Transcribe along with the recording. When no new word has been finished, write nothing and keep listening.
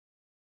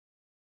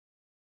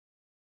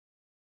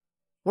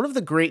One of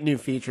the great new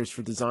features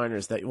for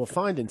designers that you will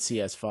find in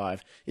CS5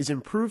 is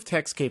improved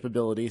text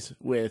capabilities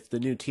with the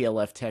new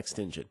TLF Text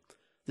Engine.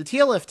 The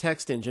TLF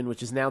Text Engine,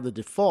 which is now the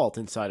default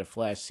inside of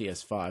Flash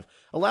CS5,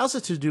 allows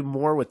us to do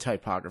more with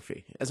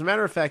typography. As a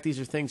matter of fact, these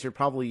are things you're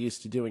probably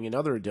used to doing in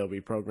other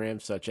Adobe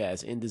programs such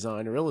as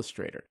InDesign or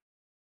Illustrator.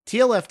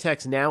 TLF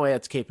Text now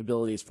adds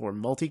capabilities for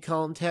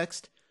multi-column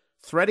text,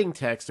 threading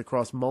text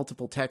across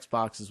multiple text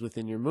boxes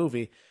within your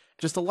movie,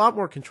 just a lot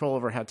more control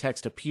over how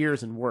text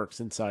appears and works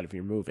inside of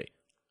your movie.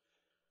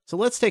 So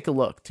let's take a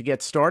look. To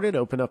get started,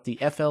 open up the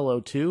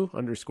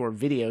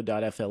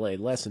flo2_video.fla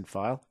lesson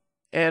file.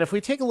 And if we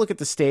take a look at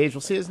the stage,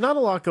 we'll see there's not a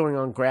lot going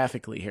on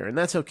graphically here, and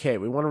that's okay.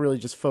 We want to really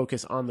just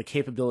focus on the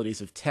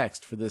capabilities of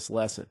text for this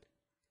lesson.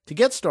 To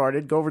get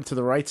started, go over to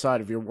the right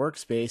side of your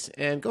workspace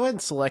and go ahead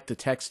and select the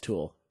text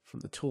tool from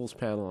the tools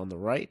panel on the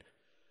right.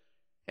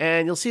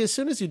 And you'll see as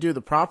soon as you do,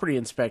 the property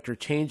inspector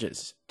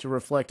changes to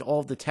reflect all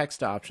of the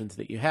text options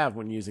that you have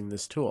when using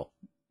this tool.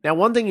 Now,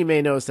 one thing you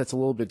may notice that's a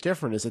little bit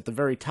different is at the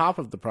very top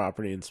of the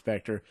property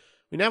inspector,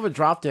 we now have a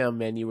drop-down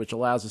menu which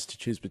allows us to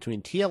choose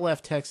between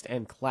TLF text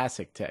and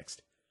classic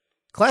text.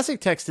 Classic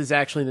text is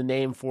actually the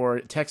name for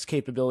text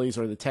capabilities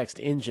or the text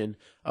engine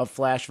of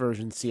Flash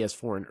version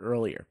CS4 and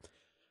earlier.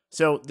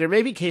 So there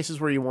may be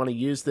cases where you want to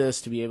use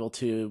this to be able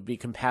to be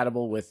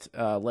compatible with,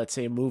 let's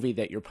say, a movie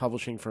that you're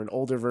publishing for an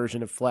older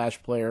version of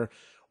Flash Player,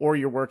 or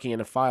you're working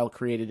in a file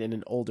created in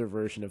an older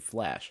version of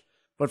Flash.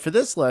 But for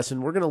this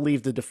lesson, we're going to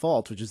leave the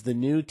default, which is the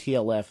new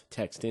TLF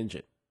text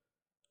engine.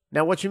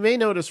 Now, what you may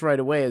notice right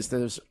away is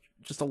there's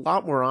just a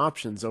lot more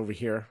options over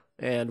here,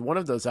 and one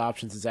of those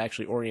options is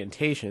actually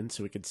orientation,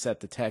 so we could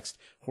set the text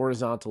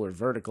horizontal or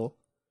vertical.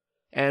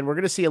 And we're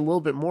going to see a little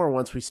bit more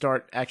once we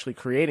start actually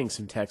creating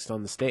some text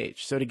on the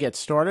stage. So to get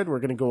started, we're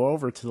going to go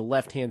over to the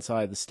left-hand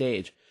side of the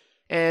stage.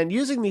 And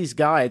using these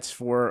guides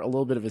for a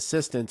little bit of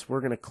assistance,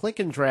 we're going to click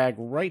and drag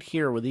right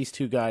here where these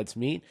two guides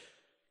meet,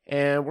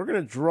 and we're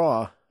going to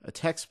draw a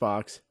text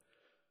box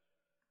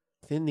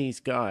within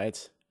these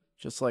guides,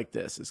 just like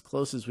this, as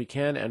close as we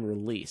can, and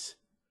release.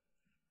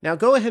 Now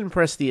go ahead and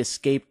press the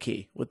escape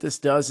key. What this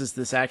does is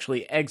this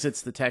actually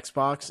exits the text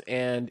box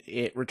and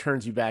it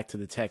returns you back to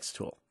the text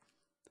tool.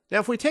 Now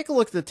if we take a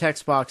look at the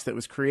text box that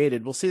was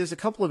created, we'll see there's a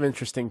couple of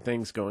interesting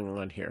things going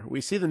on here.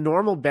 We see the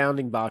normal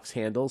bounding box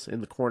handles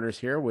in the corners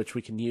here, which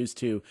we can use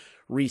to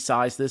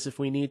resize this if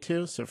we need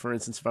to. So for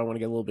instance, if I want to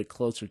get a little bit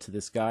closer to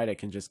this guide, I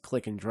can just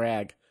click and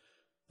drag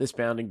this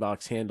bounding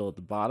box handle at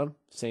the bottom.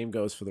 Same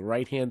goes for the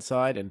right-hand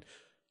side, and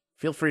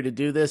feel free to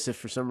do this if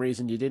for some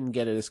reason you didn't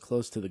get it as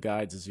close to the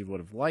guides as you would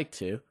have liked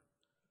to.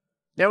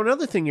 Now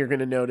another thing you're going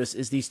to notice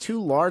is these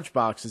two large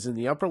boxes in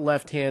the upper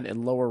left-hand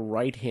and lower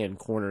right-hand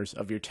corners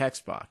of your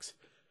text box.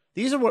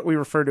 These are what we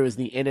refer to as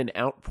the in and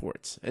out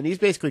ports, and these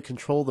basically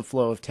control the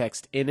flow of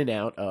text in and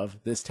out of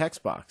this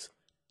text box.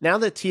 Now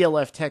that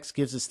TLF text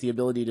gives us the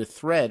ability to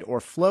thread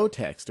or flow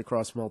text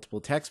across multiple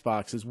text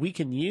boxes, we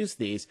can use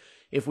these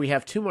if we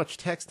have too much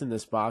text in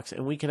this box,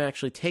 and we can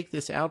actually take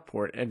this out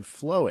port and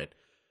flow it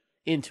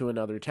into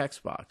another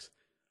text box.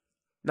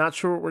 Not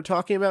sure what we're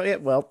talking about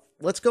yet? Well,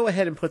 let's go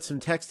ahead and put some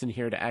text in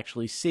here to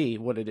actually see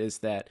what it is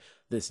that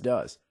this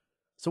does.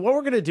 So what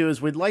we're going to do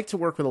is we'd like to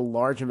work with a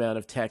large amount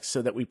of text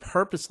so that we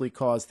purposely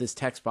cause this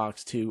text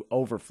box to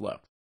overflow.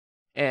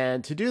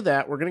 And to do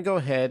that, we're going to go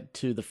ahead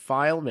to the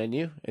File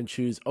menu and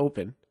choose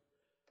Open.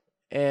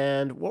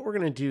 And what we're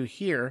going to do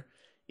here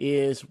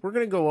is we're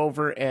going to go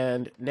over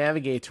and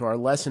navigate to our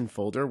lesson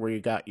folder where you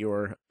got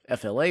your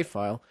FLA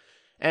file.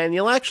 And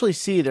you'll actually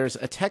see there's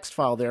a text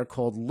file there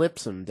called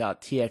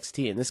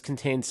lipsum.txt, and this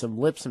contains some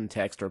lipsum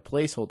text or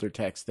placeholder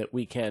text that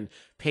we can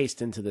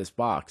paste into this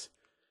box.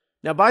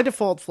 Now, by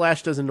default,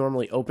 Flash doesn't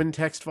normally open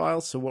text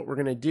files, so what we're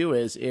going to do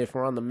is, if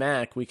we're on the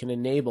Mac, we can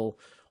enable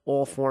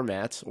all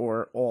formats,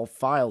 or all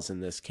files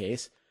in this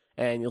case,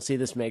 and you'll see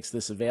this makes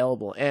this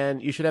available.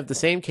 And you should have the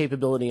same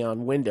capability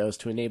on Windows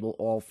to enable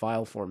all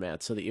file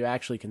formats, so that you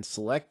actually can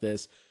select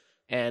this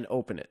and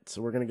open it.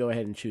 So we're going to go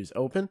ahead and choose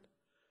Open.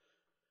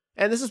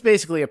 And this is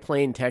basically a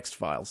plain text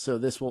file, so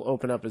this will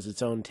open up as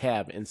its own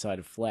tab inside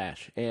of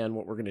Flash. And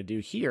what we're going to do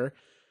here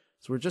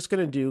is we're just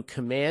going to do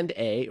Command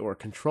A or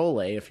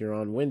Control A if you're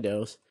on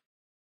Windows,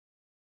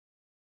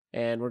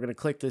 and we're going to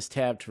click this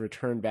tab to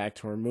return back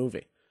to our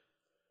movie.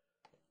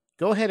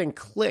 Go ahead and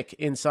click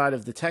inside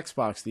of the text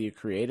box that you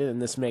created,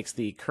 and this makes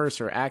the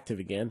cursor active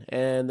again,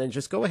 and then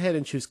just go ahead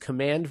and choose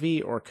Command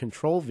V or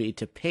Control V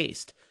to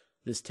paste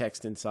this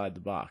text inside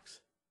the box.